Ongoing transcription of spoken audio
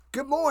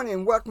Good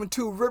morning. Welcome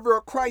to River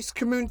of Christ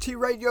Community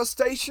Radio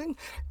Station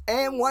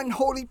and One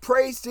Holy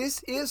Praise.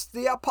 This is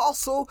the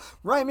Apostle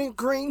Raymond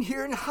Green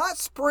here in Hot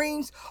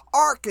Springs,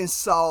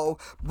 Arkansas,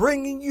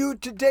 bringing you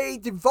today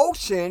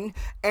devotion.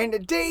 And the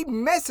day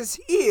message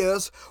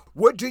is,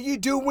 what do you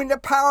do when the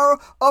power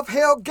of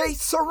hell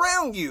gates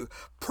surround you?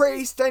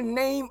 Praise the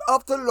name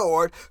of the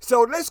Lord.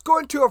 So let's go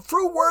into a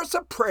few words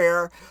of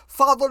prayer.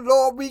 Father,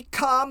 Lord, we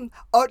come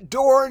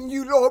adoring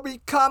you, Lord. We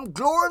come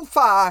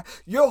glorify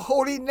your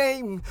holy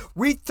name.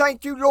 We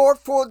thank you, Lord,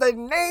 for the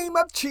name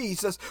of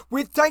Jesus.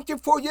 We thank you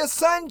for your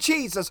son,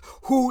 Jesus,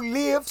 who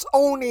lives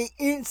on the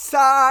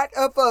inside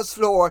of us,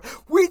 Lord.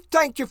 We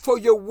thank you for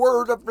your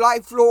word of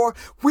life, Lord.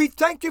 We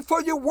thank you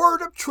for your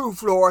word of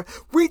truth, Lord.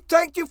 We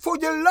thank you for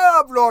your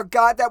love, Lord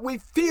God, that we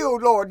feel,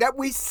 Lord, that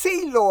we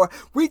see, Lord.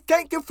 We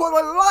thank you for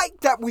the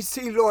light that we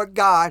see, Lord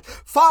God.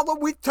 Father,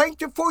 we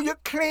thank you for your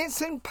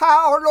cleansing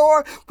power,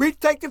 Lord. We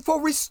thank you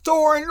for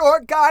restoring,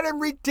 Lord God,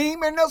 and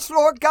redeeming us,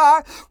 Lord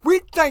God.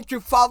 We thank you,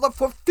 Father,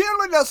 for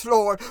filling us,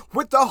 Lord,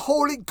 with the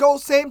Holy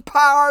Ghost and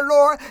power,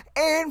 Lord,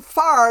 and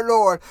fire,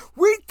 Lord.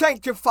 We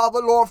thank you, Father,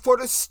 Lord, for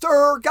the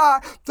stir,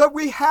 God, that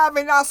we have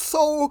in our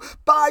soul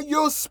by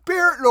your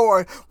Spirit,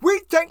 Lord.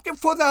 We thank you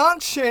for the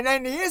unction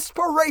and the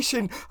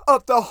inspiration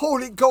of the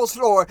Holy Ghost,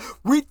 Lord.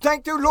 We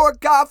thank you,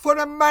 Lord God, for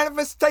the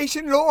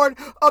manifestation, Lord,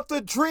 of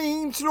the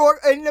dreams, Lord,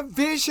 and the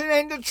vision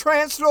and the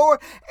trance, Lord,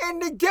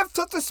 and the gift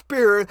of the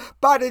Spirit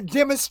by the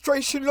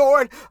demonstration,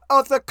 Lord,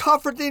 of the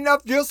comforting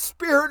of your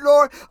Spirit,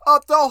 Lord,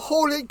 of the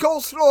Holy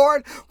Ghost,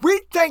 Lord.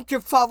 We thank you,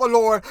 Father,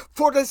 Lord,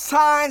 for the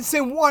signs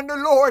and wonder,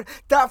 Lord,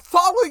 that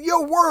follow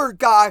your word,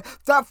 God,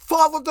 that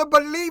follow the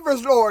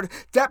believers, Lord,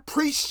 that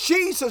preach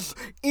Jesus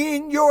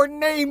in your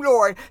name,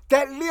 Lord,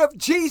 that live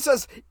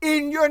Jesus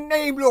in your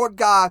name, Lord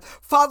God.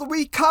 Father,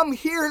 we come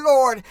here,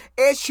 Lord,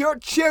 as your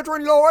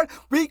children, Lord.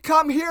 We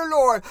come here,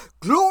 Lord,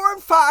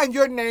 glorifying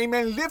your name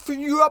and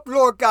lifting you up,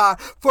 Lord God,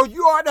 for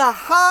you are the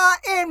high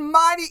and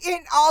mighty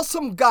and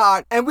awesome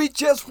God. And we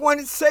just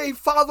want to say,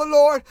 Father,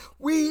 Lord,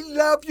 we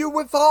love you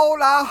with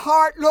all our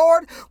heart,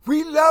 Lord.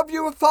 We love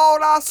you with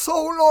all our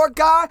soul, Lord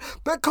God,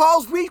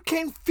 because we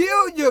can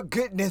feel your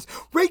goodness.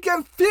 We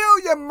can feel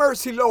your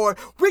mercy, Lord.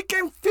 We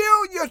can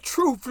feel your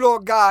truth,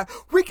 Lord God.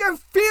 We can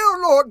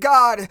feel, Lord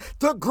God,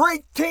 the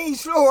great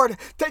things, Lord,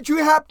 that you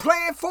have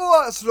planned for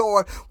us,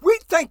 Lord. We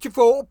thank you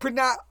for opening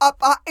up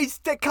our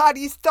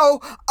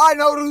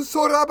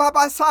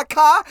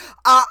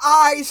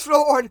eyes,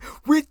 Lord.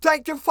 We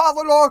thank you,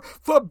 Father, Lord,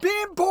 for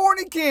being born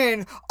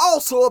again,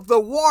 also of the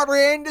water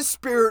and the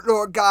Spirit,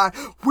 Lord God.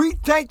 We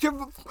thank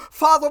you,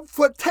 Father,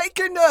 for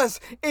taking us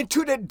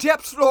into the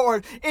depths,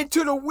 Lord,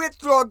 into the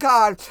width, Lord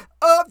God,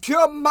 of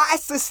your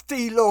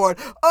majesty, Lord,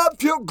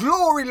 of your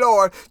glory,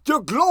 Lord, the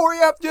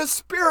glory of your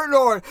Spirit,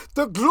 Lord,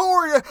 the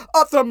glory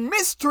of the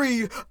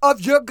mystery of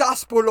your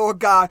gospel, Lord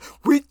God.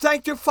 We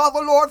thank you,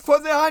 Father, Lord, for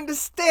the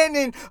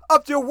understanding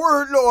of your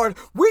word, Lord.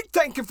 We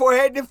thank you for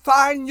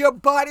edifying your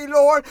body,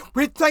 Lord.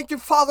 We thank you,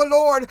 Father,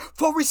 Lord,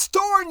 for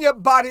restoring your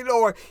body,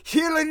 Lord,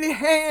 healing the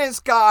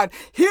hands, God,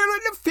 healing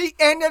the feet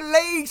and the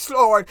legs,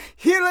 Lord,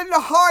 healing the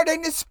heart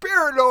and the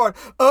spirit, Lord,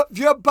 of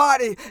your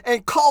body,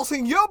 and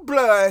causing your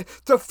blood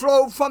to flow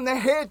from the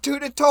head to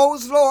the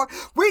toes, Lord.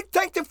 We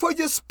thank you for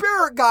your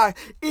Spirit, God.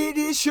 It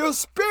is your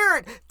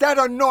Spirit that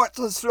anoints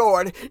us,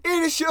 Lord. It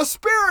is your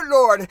Spirit,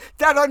 Lord,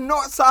 that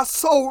anoints our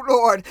soul,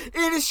 Lord.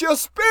 It is your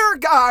Spirit,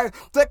 God,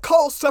 that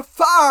calls the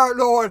fire,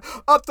 Lord,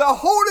 of the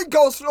Holy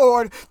Ghost,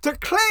 Lord, to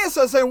cleanse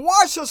us and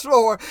wash us,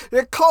 Lord.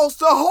 It calls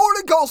the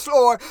Holy Ghost,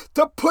 Lord,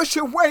 to push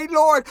away,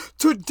 Lord,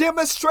 to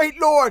demonstrate,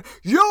 Lord,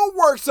 your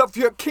works of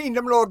your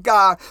kingdom, Lord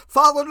God.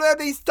 Father,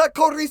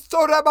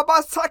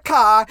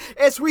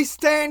 as we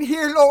stand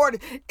here,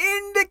 Lord,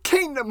 in the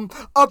kingdom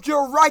of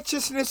your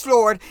righteousness,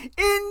 Lord,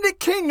 in the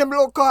kingdom,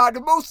 Lord God,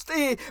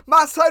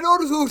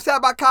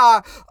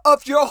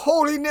 of your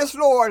holiness,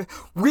 Lord.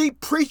 We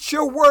preach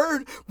your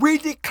word, we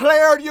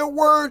declare your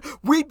word,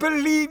 we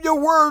believe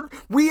your word,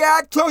 we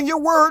act on your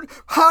word.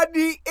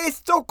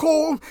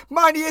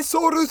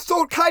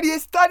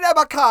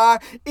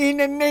 In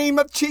the name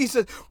of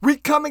Jesus, we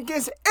come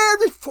against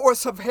every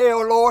force of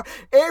hell, Lord,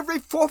 every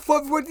force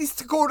of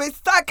wickedness.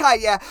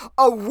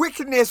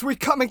 We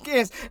come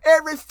against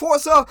every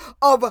force of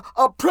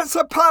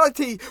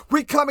principality.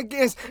 We come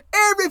against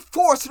every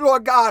force,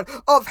 Lord God,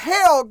 of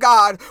hell,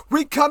 God.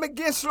 We come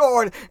against,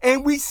 Lord,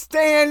 and we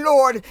stand,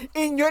 Lord,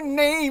 in your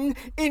name,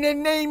 in the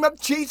name of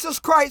Jesus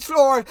Christ,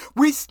 Lord.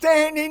 We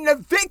stand in the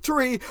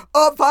victory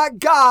of our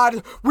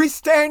God. We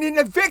stand in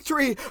the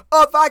victory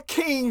of our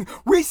King.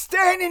 We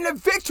stand in the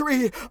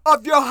victory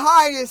of your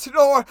highest,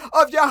 Lord,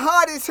 of your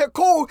highest,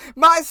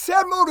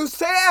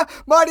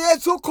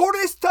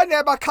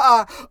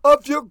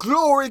 of your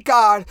glory,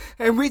 God.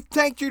 And we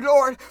thank you,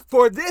 Lord,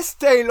 for this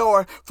day,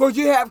 Lord, for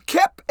you have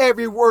kept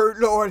every word,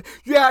 Lord.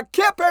 You have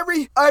kept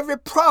every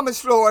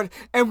promise, Lord.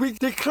 And we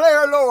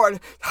declare, Lord,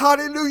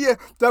 hallelujah,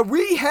 that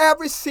we have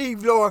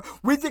received, Lord.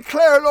 We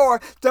declare,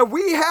 Lord, that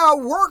we have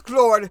worked,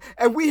 Lord,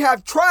 and we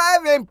have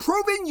tried and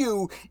proven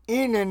you.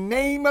 In the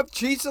name of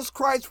Jesus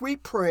Christ, we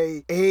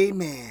pray.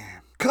 Amen.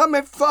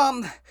 coming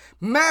from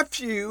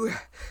Matthew,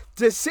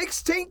 the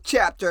 16th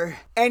chapter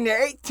and the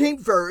 18th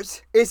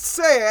verse. It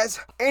says,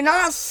 "And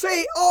I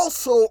say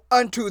also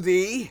unto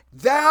thee,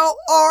 thou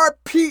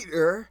art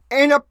Peter,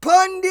 and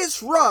upon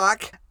this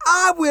rock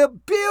I will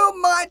build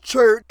my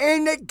church,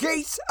 and the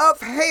gates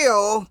of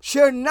hell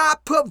shall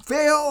not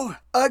prevail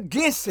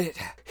against it."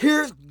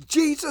 Here's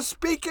Jesus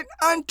speaking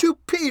unto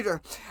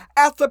Peter.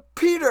 After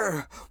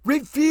Peter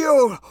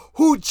revealed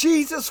who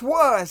Jesus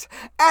was,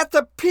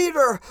 after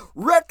Peter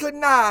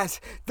recognized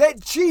that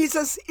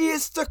Jesus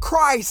is the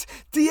Christ,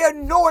 the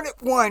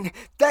anointed one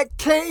that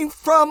came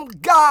from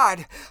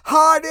God.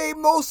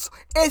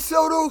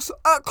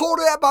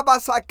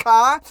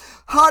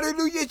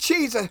 Hallelujah,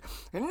 Jesus.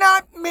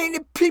 Not many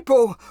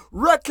people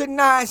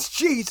recognize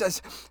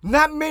Jesus.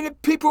 Not many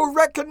people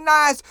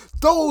recognize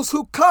those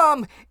who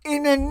come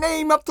in the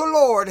name of the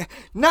Lord.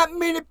 Not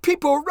many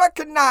people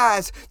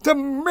recognize the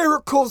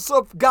miracles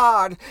of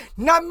God.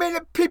 Not many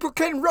people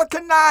can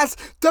recognize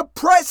the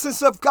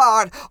presence of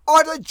God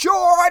or the joy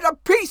or the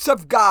peace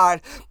of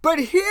God. But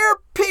here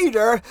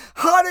Peter,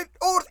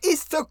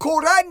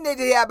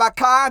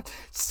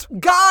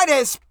 God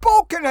has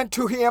spoken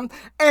unto him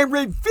and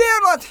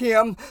revealed unto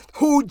him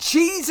who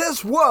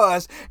Jesus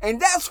was.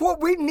 And that's what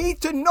we need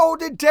to know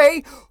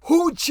today,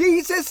 who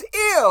Jesus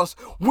is.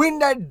 When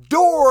the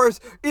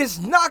doors is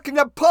knocking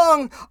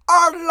upon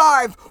our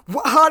life,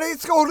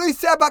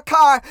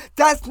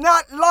 that's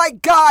not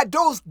like God.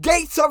 Those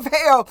gates of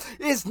hell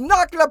is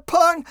knocking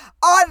upon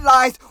our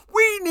lives.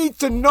 We need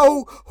to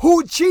know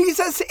who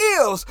Jesus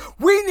is.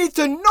 We need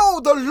to know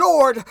the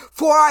Lord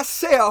for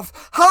ourselves.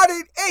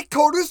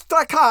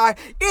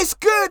 It's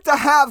good to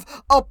have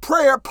a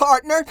prayer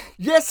partner.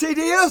 Yes, it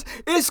is.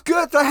 It's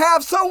good to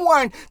have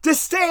someone to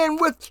stand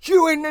with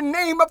you in the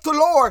name of the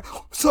Lord.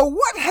 So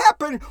what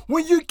happened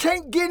when you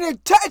can't get in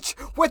touch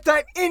with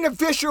that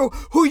individual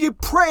who you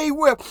pray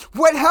with?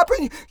 What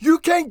happened? You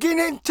can't get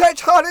in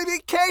touch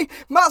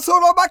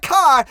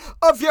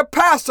of your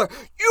pastor.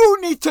 You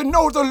need to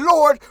know the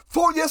Lord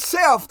for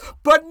yourself.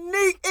 But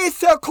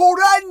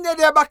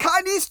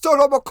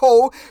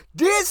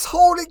this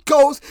Holy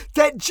Ghost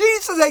that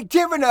Jesus has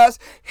given us,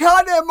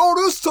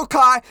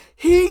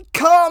 he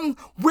come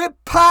with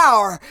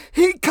power.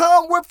 He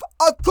come with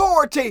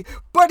authority.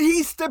 But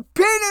he's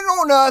depending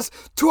on us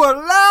to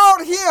allow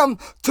him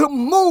to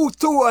move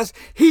through us.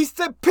 He's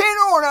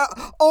depending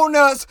on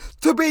us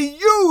to be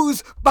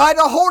used by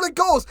the Holy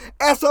Ghost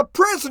as a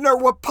prisoner.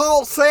 What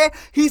Paul said,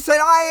 he said,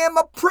 "I am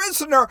a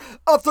prisoner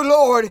of the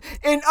Lord."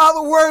 In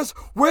other words,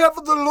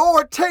 wherever the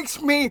Lord takes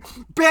me,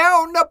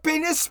 bound up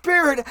in his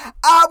spirit,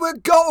 I will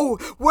go.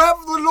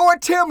 Wherever the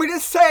Lord tell me to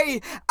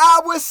say, I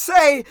will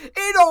say.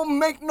 It don't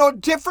make no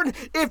difference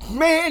if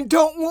man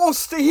don't want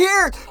to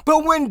hear.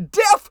 But when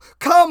death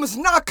comes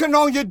knocking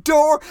on your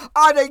door,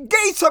 or the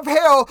gates of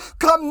hell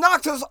come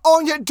knocking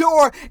on your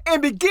door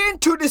and begin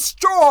to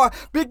destroy,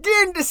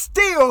 begin to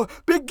steal,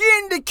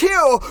 begin to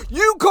kill,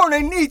 you're going to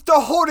need the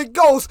Holy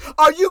Ghost.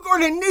 Are you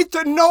going to need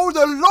to know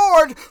the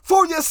Lord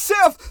for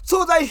yourself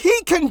so that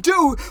he can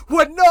do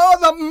what no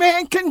other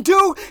man can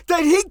do,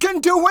 that he can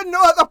do what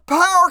no other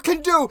power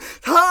can do,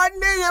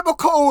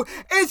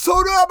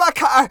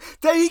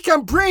 that he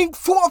can bring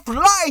forth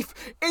life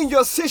in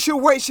your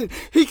situation.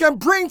 He can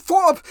bring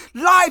forth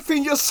life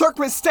in your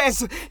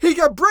circumstances. He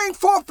can bring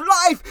forth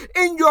life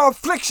in your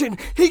affliction.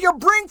 He can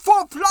bring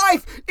forth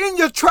life in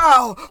your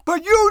trial.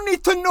 But you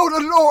need to know the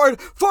Lord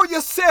for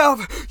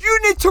yourself. You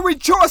need to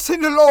rejoice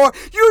in the Lord.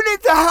 You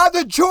need to have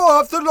the joy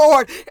of the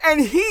Lord,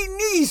 and he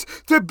needs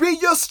to be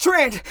your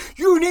strength.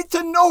 You need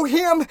to know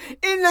him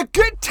in the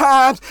good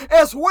times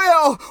as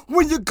well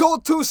when you go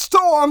through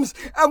storms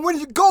and when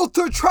you go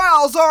through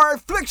trials or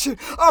affliction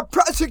or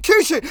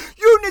persecution.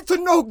 You need to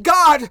know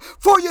God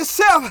for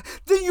yourself.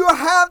 Then you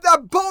have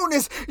that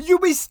bonus. You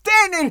be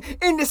standing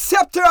in the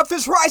scepter of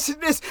his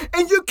righteousness,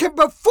 and you can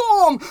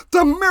perform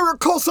the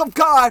miracles of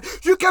God.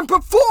 You can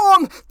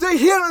perform the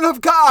healing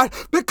of God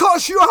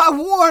because you are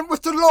one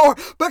with the Lord,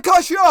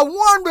 because you are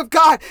one with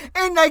God,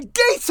 and the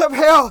gates of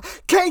hell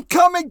can't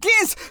come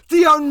against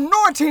the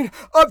anointing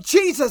of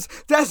Jesus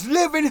that's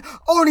living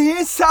on the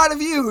inside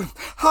of you.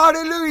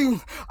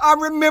 Hallelujah. I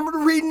remember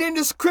reading in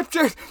the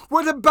scripture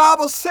where the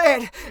Bible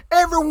said,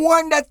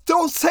 everyone that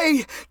don't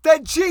say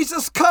that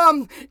Jesus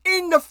come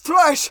in the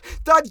flesh,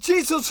 that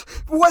Jesus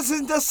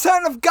wasn't the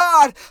Son of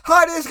God,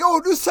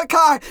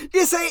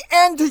 is an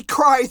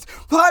antichrist.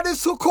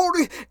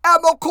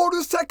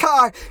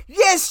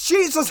 Yes,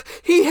 Jesus,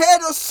 he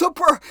had a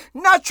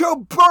supernatural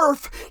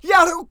birth.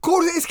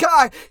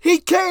 He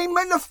came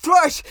in the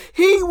flesh.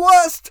 He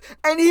was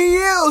and he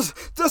is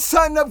the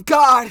Son of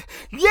God.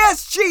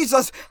 Yes,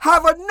 Jesus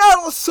have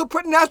another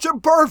supernatural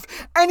birth,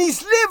 and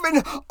he's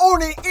living on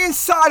the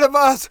inside of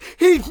us.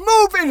 He's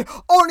moving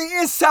on the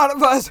inside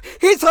of us.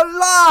 He's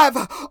alive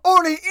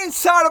on the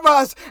inside of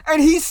us,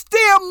 and he's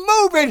still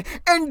moving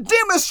and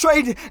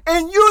demonstrating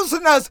and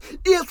using us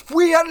if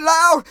we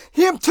allow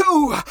him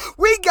to.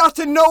 We got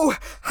to know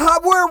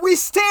where we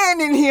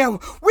stand in him.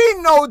 We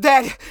know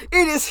that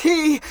it is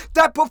he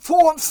that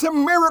performs the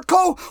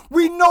miracle.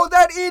 We know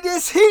that it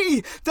is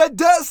he that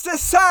does the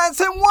signs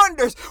and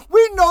wonders.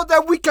 We know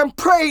that we can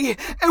pray,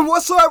 and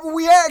whatsoever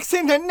we ask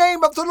in the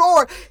name of the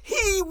Lord,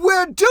 he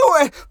will do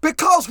it,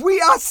 because we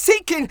are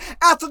seeking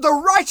after the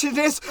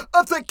righteousness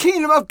of the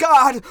kingdom of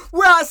God.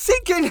 We are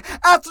seeking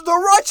after the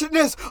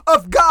righteousness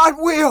of God's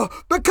will,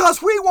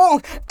 because we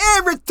want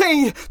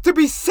everything to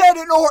be set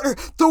in order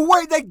the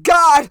way that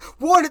God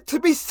wanted to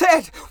be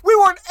set. We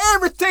want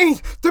everything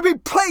to be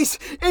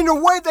placed in the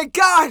way that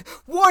God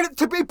wanted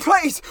to be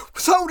placed.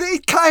 So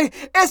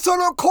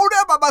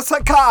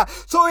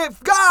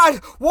if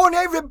God wants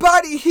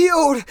everybody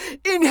healed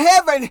in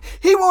heaven,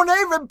 he wants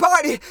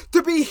everybody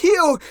to be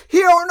healed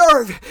here on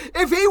earth.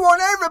 If he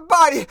wants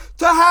everybody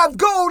to have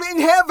gold in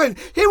heaven,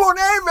 he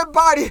wants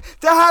everybody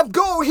to have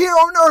gold here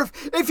on earth.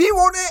 If he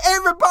wants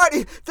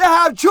everybody to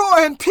have joy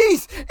and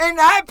peace and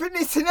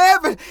happiness in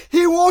heaven,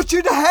 he wants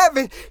you to have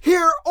it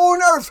here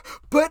on earth.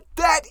 But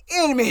that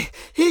enemy,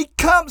 he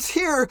comes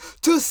here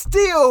to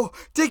steal,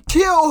 to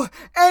kill,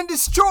 and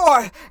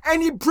destroy.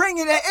 And he brings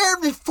in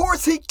every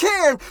force he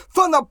can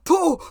from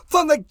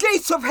the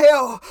gates of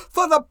hell,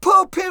 from the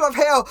pulpit of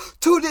hell,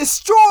 to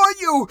destroy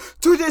you,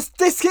 to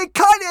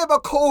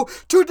disencourage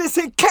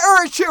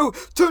you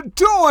to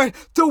doing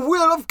the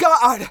will of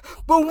God.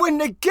 But when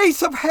the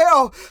gates of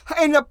hell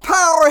and the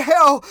power of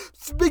hell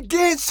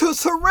begins to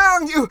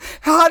surround you,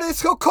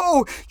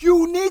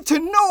 you need to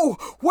know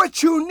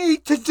what you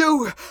need to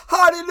do.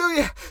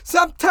 Hallelujah.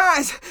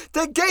 Sometimes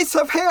the gates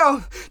of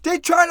hell, they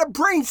try to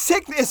bring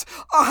sickness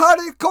upon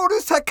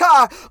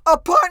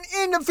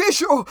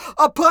individual,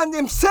 upon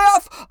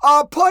themselves, or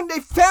upon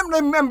their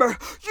family member.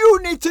 You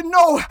need to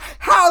know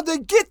how to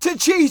get to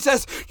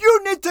Jesus.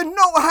 You need to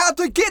know how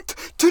to get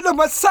to the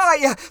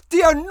Messiah,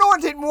 the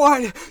anointed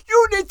one.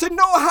 You need to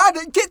know how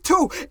to get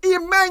to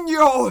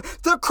Emmanuel,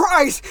 the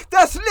Christ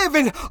that's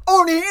living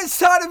on the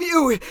inside of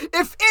you.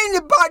 If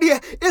anybody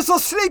is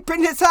asleep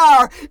in this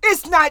hour,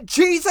 it's not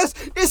Jesus.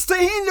 It's the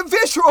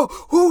individual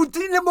who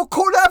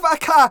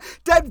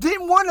that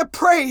didn't want to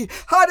pray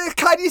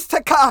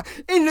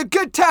in the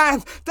good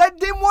times, that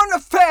didn't want to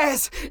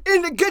fast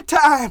in the good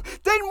time,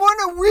 they didn't want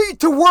to read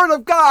the word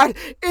of God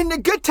in the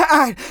good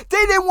time,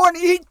 they didn't want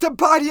to eat the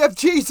body of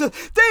Jesus,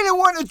 they didn't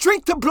want to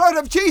drink the blood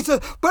of Jesus.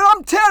 But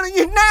I'm telling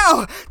you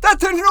now that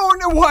the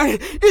anointed one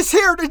is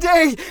here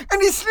today,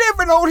 and he's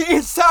living on the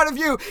inside of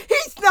you.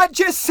 He's not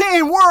just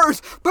saying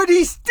words, but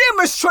he's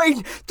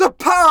demonstrating the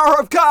power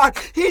of God.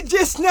 He's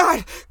just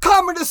not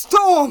coming to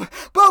storm,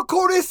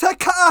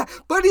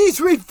 but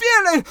he's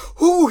revealing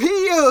who he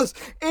is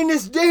in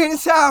this day and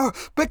this hour,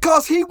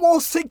 because he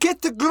wants to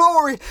get the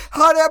glory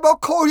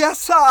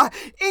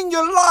in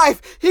your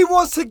life. He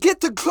wants to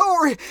get the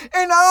glory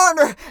and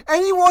honor,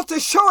 and he wants to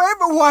show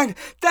everyone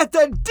that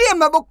the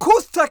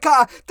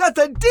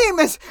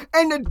demons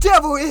and the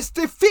devil is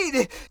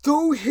defeated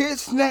through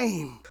his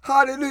name.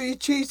 Hallelujah,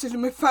 Jesus. Let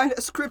me find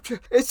that scripture.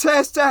 It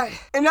says that,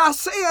 and I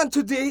say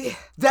unto thee,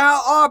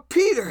 thou art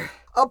Peter.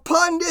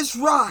 Upon this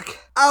rock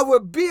I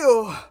will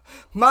build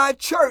my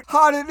church.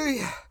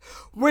 Hallelujah.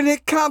 When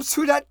it comes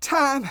to that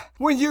time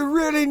when you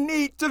really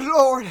need the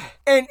Lord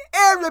and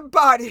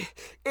everybody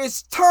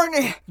is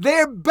turning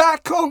their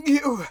back on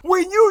you,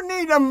 when you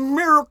need a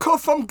miracle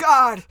from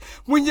God,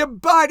 when your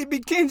body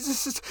begins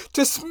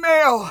to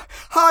smell,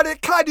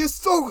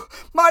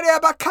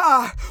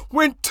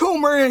 when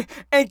tumor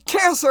and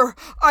cancer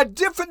or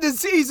different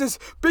diseases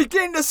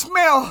begin to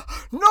smell,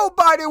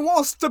 nobody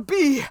wants to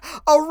be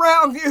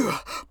around you.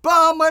 But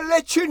I'm going to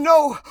let you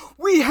know,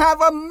 we have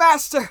a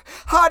master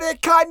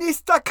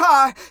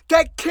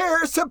that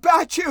cares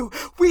about you.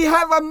 We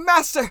have a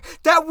master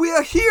that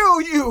will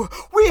heal you.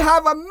 We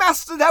have a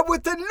master that will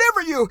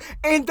deliver you,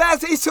 and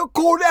that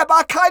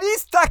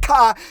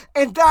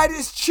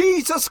is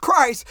Jesus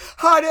Christ.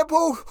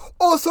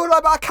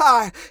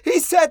 He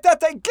said that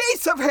the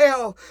gates of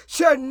hell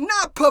shall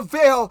not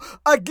prevail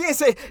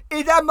against it.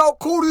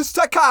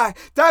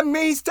 That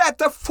means that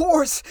the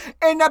force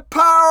and the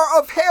power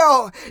of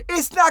hell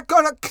is not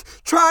going to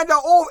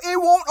it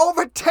won't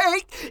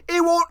overtake,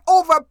 it won't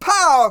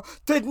overpower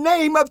the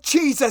name of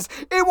Jesus.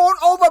 It won't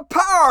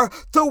overpower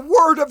the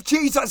word of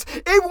Jesus.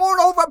 It won't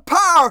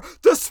overpower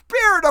the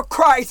Spirit of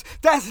Christ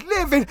that's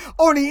living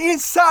on the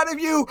inside of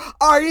you,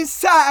 or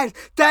inside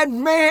that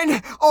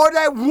man or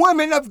that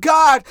woman of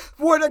God,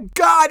 where the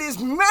God is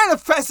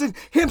manifesting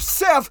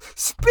himself,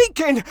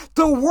 speaking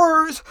the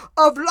words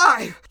of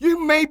life. You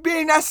may be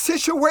in that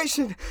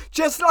situation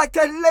just like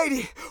that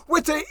lady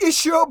with the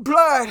issue of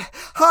blood.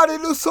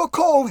 Hallelujah, so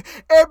cold.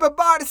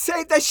 Everybody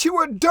said that she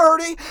was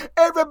dirty.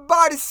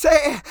 Everybody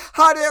said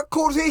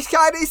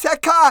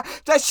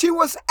that she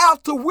was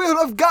out the will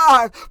of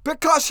God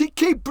because she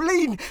keep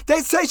bleeding.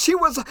 They say she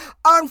was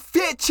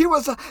unfit, she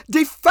was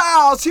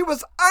defiled, she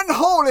was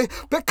unholy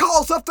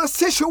because of the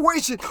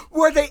situation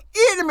where the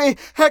enemy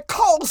had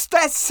caused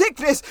that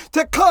sickness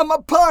to come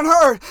upon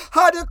her.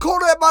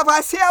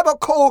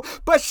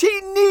 But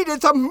she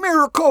needed a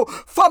miracle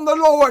from the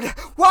Lord.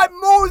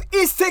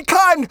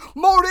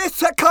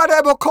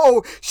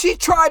 She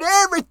tried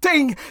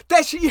everything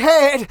that she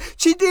had.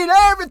 She did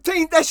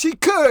everything that she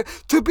could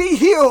to be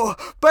healed.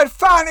 But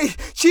finally,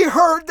 she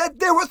heard that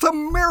there was a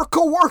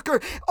miracle worker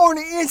on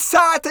the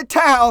inside the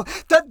town,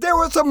 that there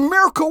was a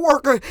miracle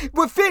worker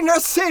within her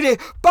city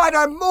by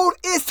the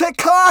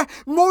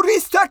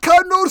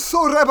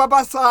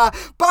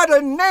by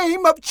the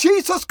name of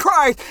Jesus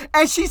Christ.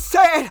 And she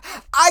said,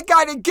 I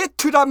gotta get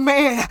to the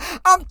man.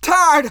 I'm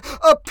tired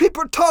of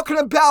people talking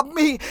about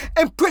me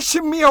and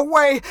pushing me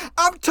away.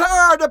 I'm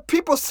tired of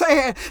people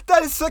saying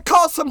that it's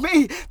because of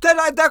me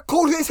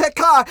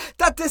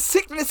that the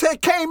sickness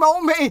had came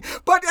on me.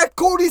 But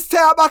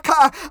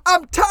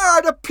I'm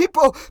tired of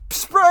people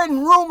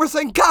spreading rumors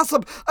and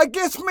gossip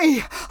against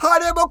me.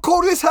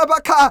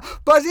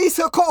 But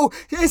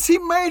she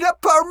made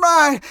up her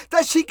mind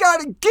that she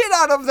got to get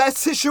out of that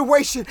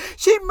situation.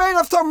 She made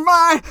up her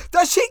mind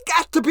that she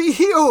got to be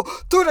healed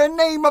through the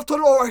name of the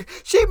Lord.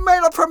 She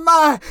made up her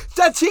mind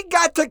that she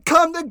got to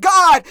come to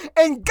God,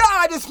 and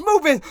God is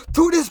moving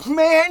through this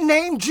man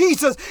named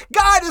Jesus.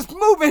 God is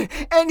moving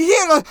and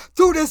healing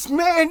through this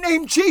man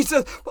named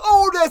Jesus.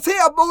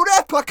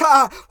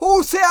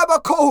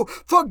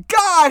 For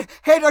God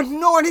had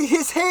anointed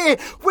his head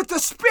with the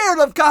Spirit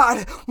of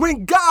God.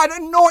 When God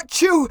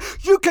anoints you,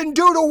 you can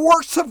do the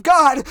works of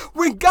God.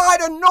 When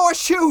God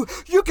anoints you,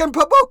 you can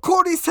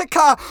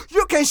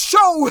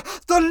show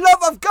the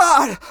love of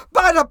God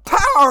by the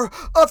power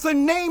of the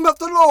name of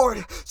the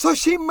Lord. So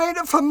she made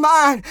up her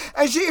mind,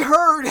 and she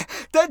heard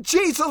that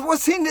Jesus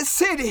was in the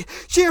city.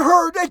 She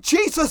heard that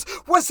Jesus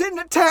was in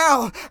the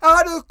town.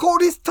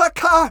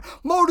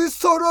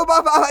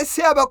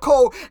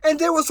 And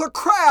there was a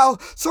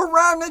crowd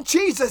surrounding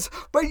Jesus.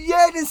 But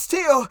yet and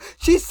still,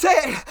 she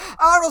said,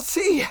 I don't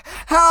see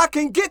how I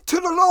can get to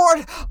the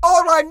Lord.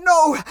 All I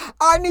know,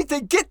 I need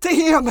to get to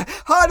him.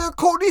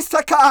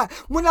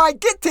 When I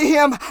get to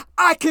him,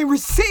 I can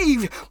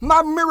receive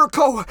my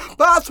miracle.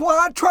 But that's what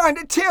I'm trying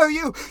to tell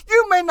you.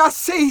 You may not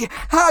see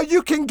how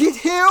you can get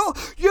healed.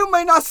 You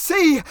may not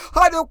see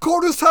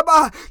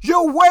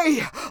your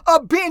way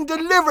of being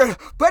delivered.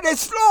 But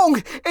as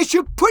long as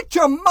you put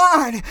your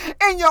mind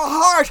and your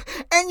heart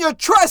and your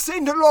trust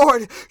in the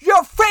Lord,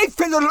 your faith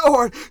in the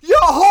Lord, your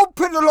hope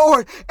in the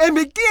Lord, and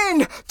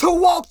begin to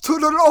walk to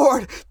the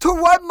Lord, to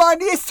what man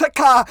is,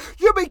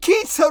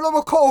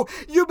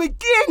 you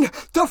begin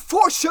to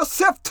force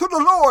yourself to the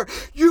Lord.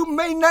 You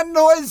may not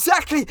know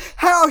exactly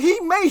how he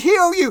may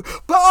heal you,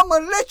 but I'm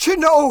going to let you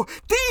know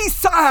these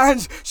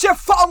signs shall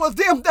follow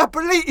them that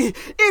believe.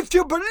 If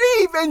you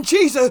believe in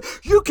Jesus,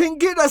 you can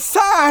get a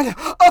sign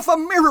of a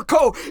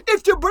miracle.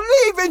 If you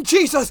believe in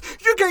Jesus,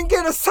 you can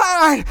get a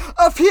sign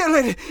of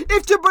healing.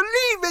 If you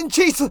believe in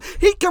Jesus,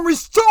 he can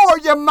restore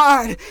your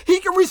mind. He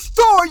can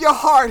restore your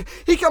heart.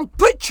 He can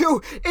put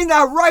you in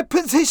that right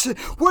position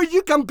where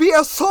you can be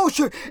a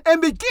soldier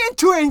and begin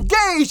to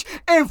engage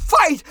and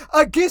fight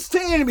against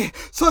the enemy.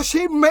 So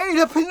she made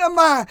up in her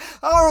mind,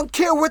 I don't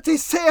care what they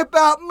say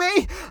about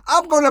me.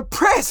 I'm going to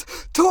press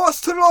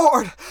towards the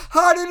Lord.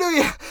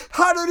 Hallelujah.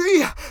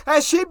 Hallelujah.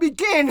 As she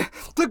began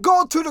to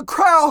go to the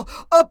crowd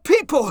of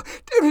people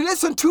to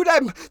listen to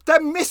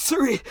that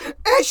mystery.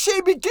 As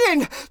she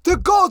began to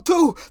go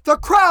through the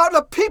crowd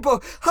of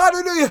people.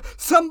 Hallelujah.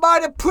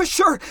 Somebody push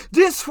her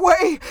this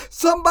way.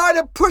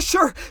 Somebody push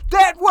her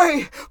that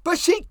way. But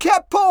she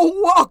kept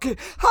on walking.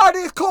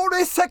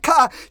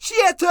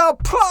 She had to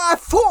apply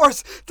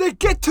force to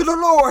get to the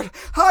Lord.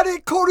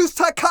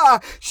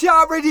 She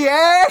already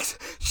asked.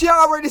 She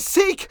already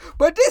seek.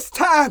 But this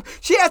time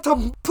she had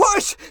to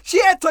push.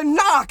 She had to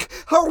knock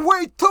her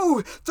way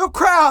through the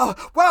crowd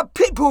while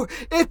people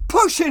is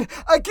pushing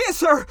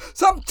against her.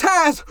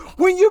 Sometimes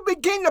when you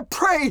begin to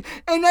pray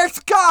and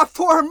ask God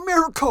for a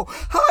miracle,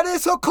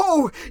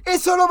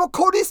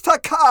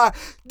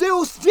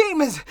 those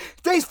demons,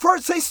 they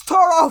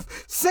start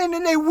off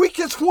sending their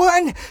weakest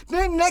one.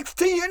 Then next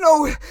thing you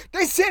know,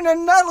 they send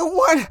another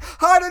one.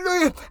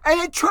 Hallelujah. And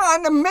they're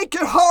trying to make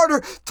it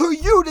harder to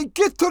you to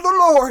get to the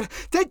Lord.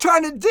 They're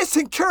trying to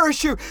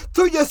disencourage you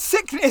through your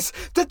sickness.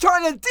 They're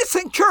trying to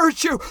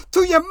disencourage you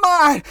through your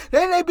mind.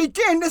 Then they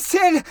begin to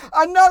send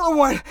another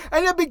one.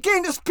 And they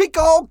begin to speak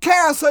all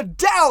kinds of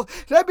doubt.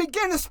 They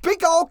begin to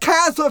speak all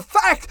kinds of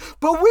facts.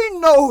 But we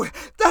know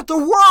that the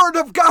word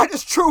of God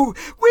is true.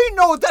 We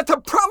know that the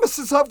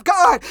promises of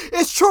God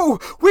is true.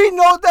 We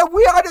know that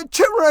we are the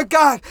children of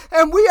God,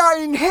 and we are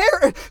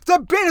inherit the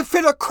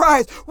benefit of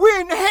Christ. We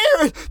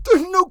inherit the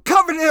new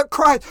covenant of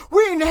Christ.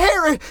 We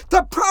inherit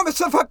the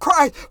promise of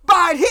Christ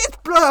by his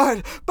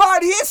blood, by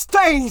his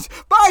stains,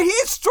 by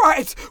his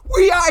stripes.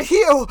 We are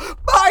healed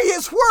by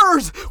his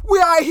words. We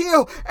are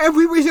healed, and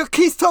we will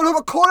keystone of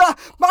a quarter,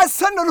 my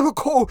son of a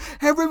cold,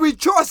 and we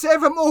rejoice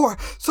evermore.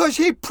 So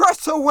she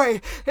pressed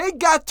away. It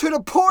got to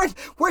the point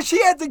where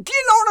she had to get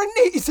on her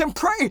knees and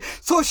pray.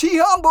 So she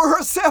humbled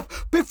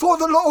herself before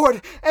the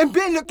Lord and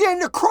began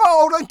to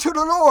crawl unto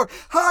the Lord.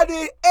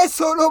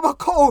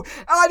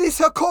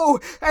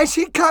 And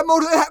she came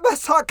over that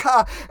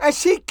and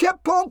she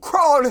kept on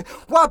crawling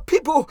while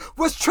people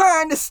was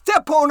trying to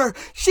step on her.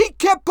 She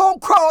kept on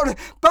crawling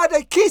by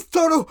the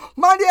keystone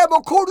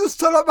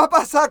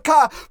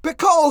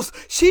because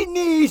she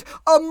needs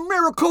a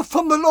miracle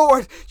from the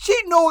Lord. She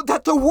knows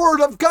that the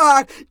word of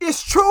God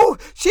is true.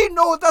 She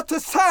knows that the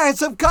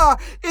signs of God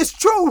is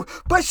true,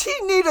 but she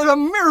needed a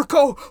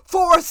miracle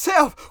for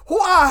herself.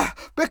 Why?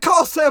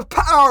 Because the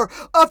power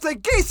of the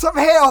gates of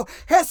hell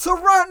had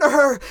surrounded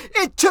her.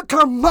 It took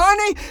her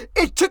money,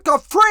 it took her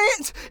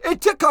friends,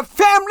 it took her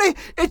family,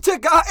 it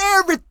took her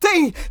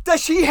everything that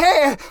she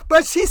had.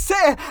 But she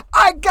said,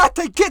 I got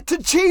to get to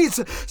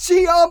Jesus.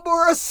 She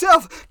humbled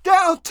herself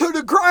down to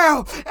the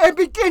ground and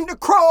began to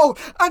crawl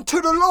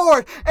unto the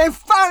Lord. And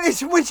finally,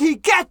 when she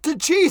got to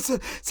Jesus,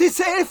 she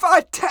said, if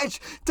I touch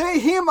the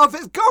hem of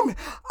his garment,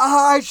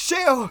 I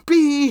shall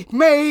be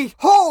made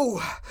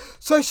whole.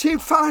 So she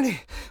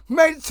finally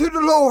made it to the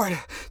Lord.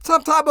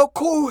 Sometimes the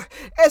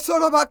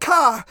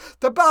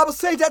Bible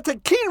says that the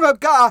kingdom of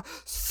God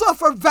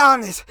suffer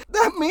violence.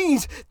 That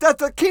means that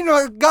the kingdom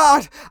of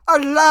God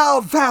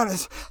allow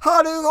violence.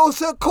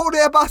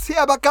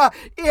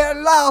 It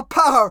allow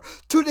power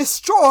to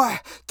destroy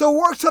the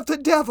works of the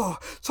devil.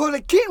 So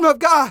the kingdom of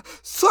God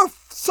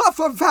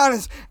suffer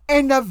violence,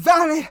 and the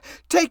violent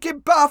take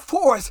it by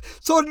force.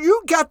 So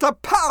you got the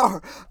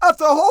power of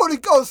the Holy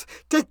Ghost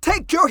to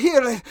take your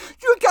healing.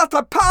 You got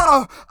the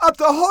power of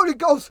the Holy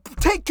Ghost to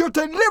take your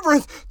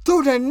deliverance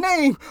through the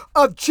name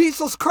of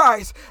Jesus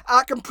Christ.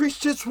 I can preach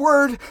this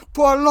word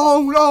for a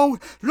long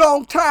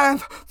time,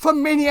 for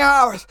many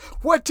hours.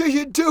 What do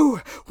you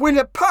do when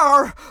the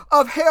power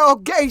of hell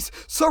gates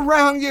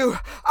surround you?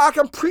 I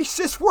can preach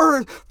this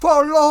word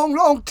for a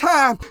long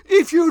time.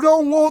 If you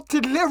don't want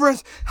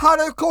deliverance,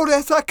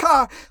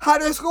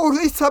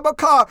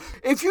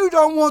 if you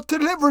don't want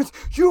deliverance,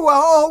 you will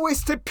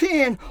always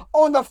depend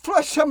on the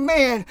flesh of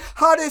man.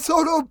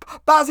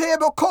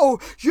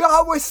 You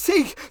always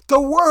seek the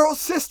world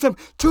system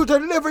to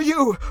deliver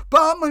you.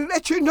 But I'm going to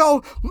let you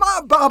know,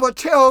 my Bible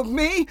tells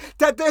me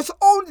that there's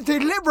only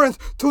deliverance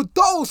to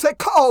those that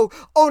call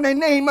on the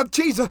name of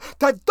Jesus,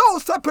 that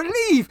those that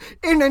believe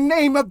in the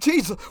name of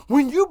Jesus.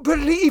 When you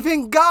believe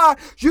in God,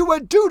 you will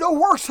do the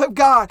works of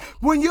God.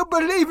 When you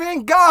believe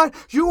in God,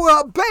 you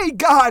will obey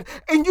God,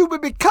 and you will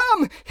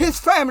become his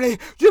family.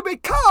 You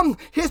become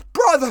his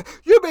brother.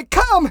 You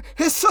become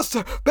his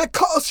sister,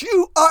 because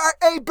you are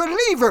a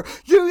believer.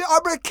 You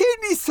are a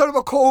kidney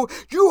cervical.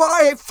 You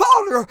are a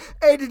follower,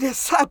 a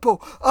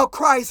disciple of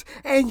Christ,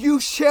 and you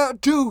shall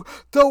do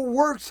the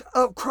works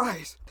of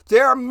Christ.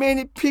 There are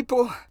many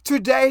people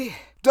today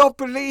don't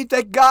believe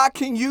that God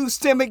can use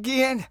them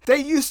again. They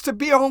used to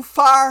be on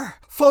fire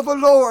for the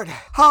Lord.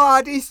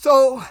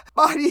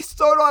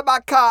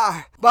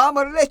 But I'm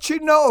going to let you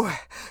know,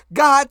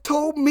 God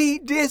told me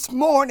this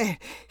morning,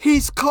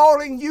 he's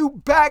calling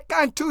you back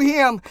unto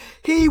him.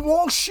 He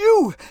wants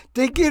you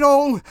to get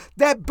on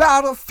that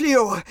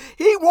battlefield.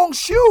 He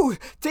wants you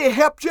to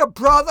help your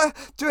brother,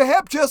 to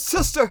help your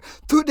sister,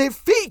 to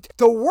defeat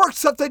the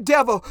works of the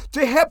devil,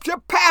 to help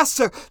your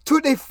pastor, to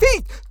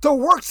defeat the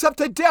works of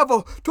the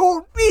devil.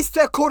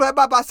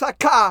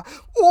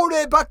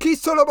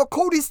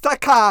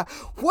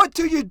 What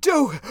do you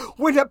do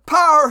when the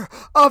power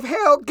of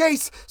hell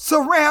gates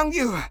surround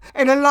you?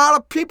 And a lot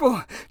of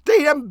people,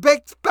 they done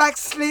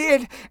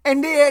backslid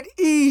and they at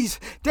ease.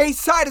 They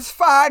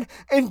satisfied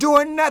and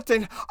doing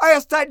nothing. Or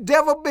else that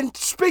devil been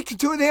speaking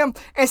to them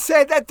and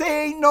said that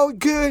they ain't no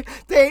good,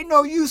 they ain't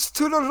no use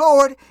to the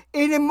Lord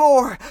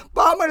anymore.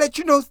 But I'm going to let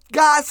you know,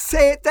 God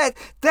said that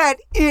that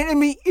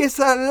enemy is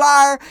a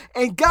liar,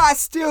 and God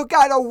still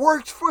got a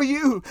work for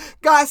you.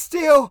 God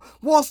still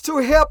wants to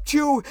help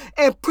you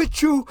and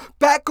put you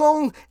back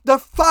on the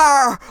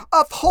fire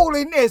of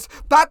holiness,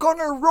 back on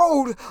the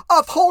road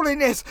of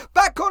holiness,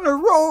 back on the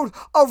road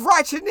of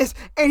righteousness,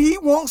 and he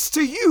wants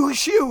to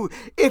use you.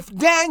 If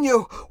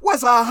Daniel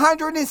was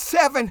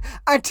 107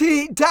 until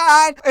he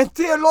died, and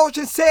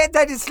theologians said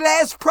that his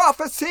last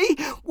prophecy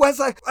was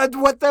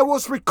what that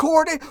was recorded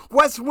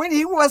was when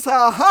he was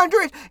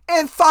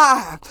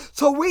 105.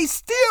 So we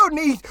still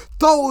need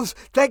those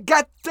that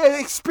got the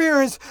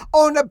experience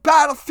on the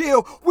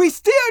battlefield. We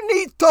still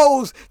need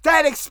those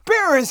that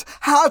experience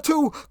how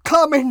to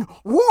come in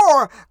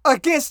war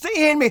against the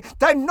enemy,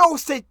 that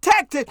knows the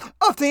tactic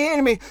of the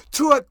enemy,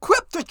 to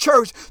equip the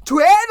church,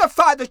 to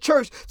edify the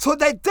church, so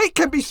that they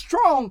can be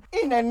strong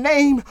in the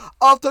name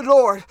of the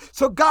Lord.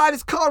 So God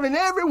is calling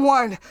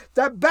everyone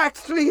that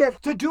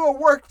backslid to do a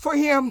work for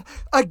him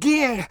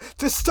again,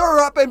 to stir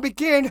up and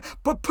begin,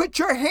 but put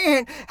your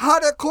hand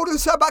on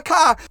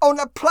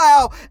the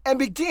plow and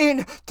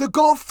begin to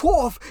go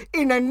forth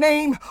in the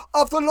name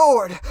of the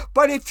Lord.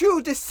 But if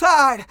you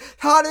decide,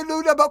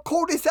 hallelujah,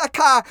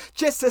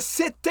 just to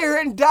sit there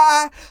and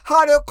die,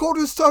 I'm going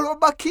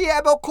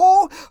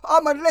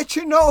to let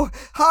you know,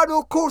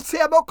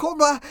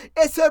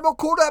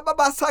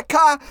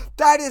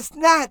 that is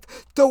not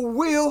the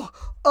will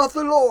of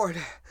the Lord.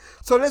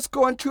 So let's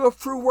go into a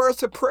few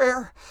words of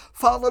prayer.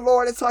 Father,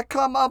 Lord, as I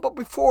come up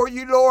before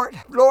you, Lord,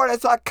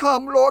 as I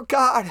come, Lord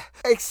God,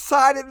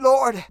 excited,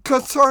 Lord,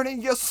 concerning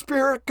your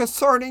spirit,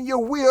 concerning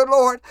your will,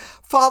 Lord.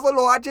 Father,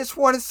 Lord, I just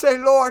want to say,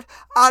 Lord,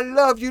 I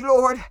love you,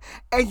 Lord,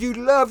 and you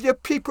love your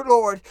people,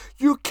 Lord.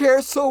 You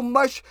care so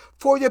much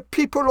for your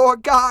people,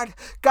 Lord God.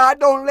 God,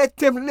 don't let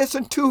them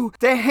listen to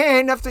the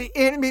hand of the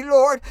enemy,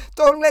 Lord.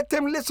 Don't let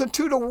them listen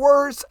to the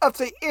words of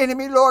the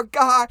enemy, Lord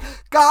God.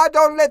 God,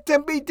 don't let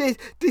them be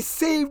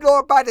deceived,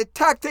 Lord, by the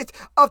tactics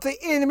of the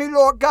enemy,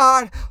 Lord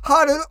God.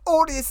 Father,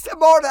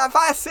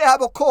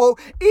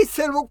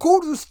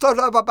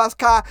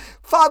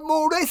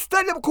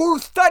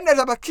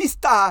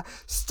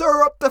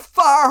 stir up the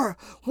fire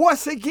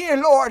once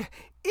again, Lord,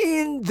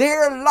 in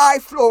their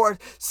life, Lord.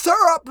 Stir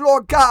up,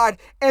 Lord God,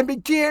 and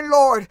begin,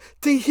 Lord,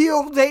 to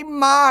heal their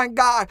mind,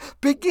 God.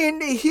 Begin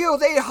to heal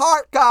their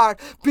heart, God.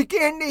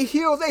 Begin to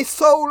heal their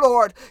soul,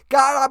 Lord.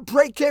 God, I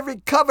break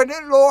every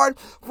covenant, Lord,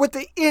 with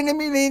the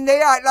enemy in their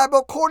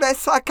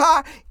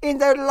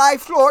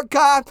life, Lord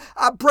God.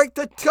 I break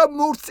the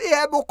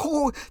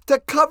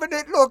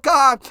covenant, Lord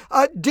God,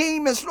 of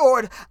demons,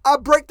 Lord. I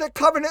break the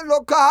covenant,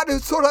 Lord God,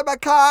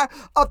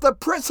 of the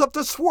prince of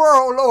this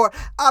world, Lord.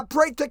 I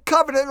break the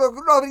covenant, Lord,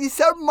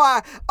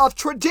 of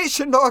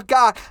tradition, Lord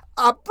God.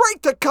 I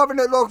break the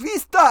covenant, Lord,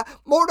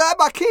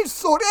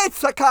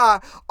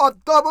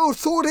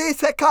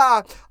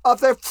 of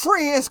their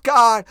friends,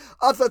 God,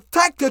 of the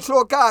tactics,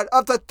 Lord God,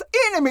 of the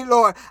enemy,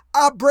 Lord.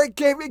 I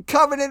break every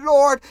covenant,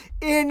 Lord,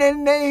 in the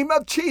name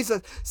of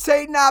Jesus.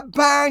 Satan, I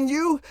bind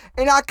you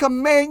and I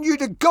command you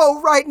to go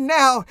right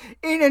now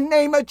in the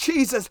name of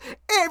Jesus.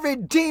 Every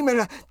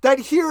demon that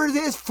hears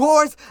his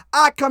voice,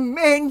 I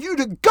command you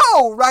to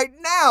go right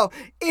now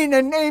in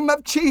the name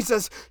of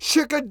Jesus.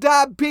 Sugar,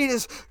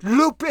 diabetes,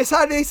 lupus,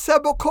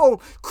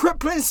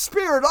 crippling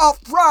spirit,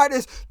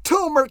 arthritis,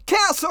 tumor,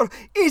 cancer,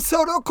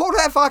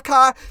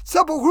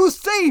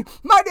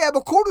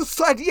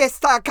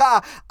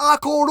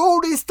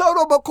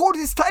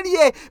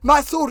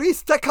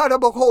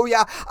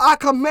 I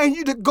command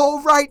you to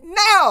go right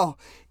now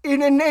in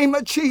the name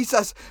of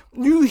Jesus.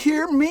 You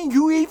hear me,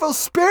 you evil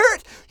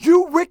spirit,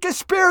 you wicked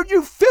spirit,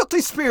 you filthy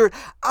spirit.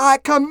 I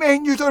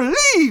command you to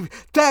leave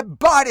that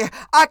body.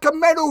 I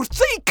command you to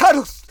see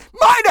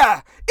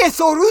Maida,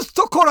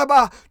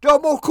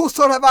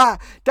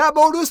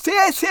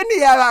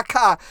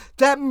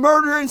 that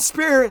murdering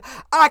spirit,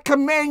 I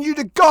command you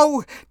to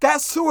go.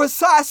 That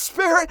suicide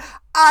spirit,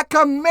 I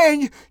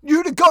command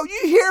you to go.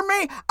 You hear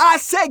me? I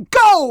said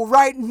go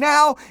right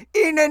now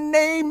in the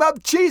name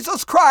of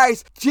Jesus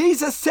Christ.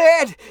 Jesus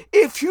said,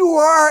 if you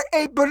are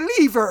a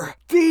believer,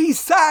 these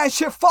signs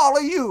shall follow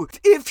you.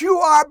 If you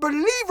are a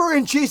believer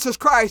in Jesus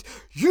Christ,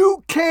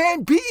 you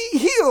can be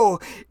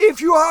healed. If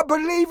you are a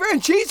believer in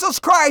Jesus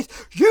Christ,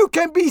 you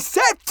can be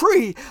set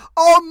free.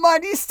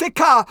 Almighty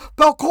Stika,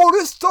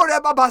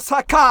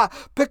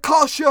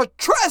 because your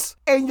trust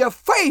and your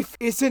faith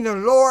is in the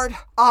Lord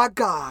our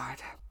God.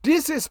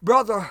 This is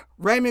Brother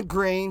Raymond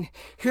Green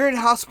here in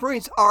Hot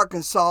Springs,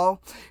 Arkansas.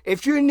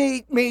 If you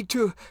need me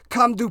to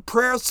come do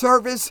prayer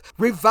service,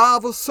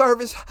 revival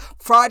service,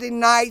 Friday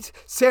night,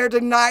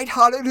 Saturday night,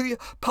 hallelujah,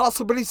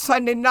 possibly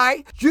Sunday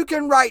night, you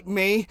can write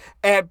me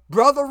at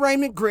Brother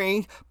Raymond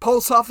Green,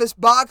 Post Office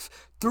Box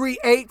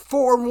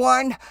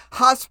 3841,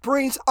 Hot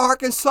Springs,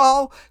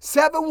 Arkansas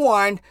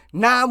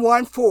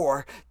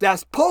 71914.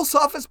 That's Post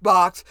Office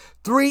Box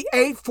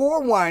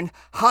 3841,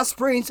 Hot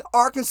Springs,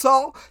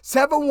 Arkansas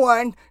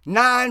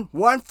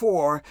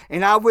 71914.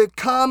 And I will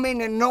come in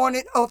the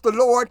anointing of the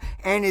Lord,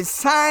 and his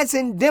signs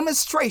and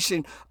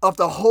demonstration of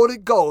the Holy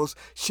Ghost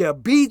shall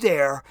be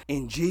there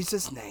in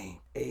Jesus' name.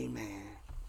 Amen.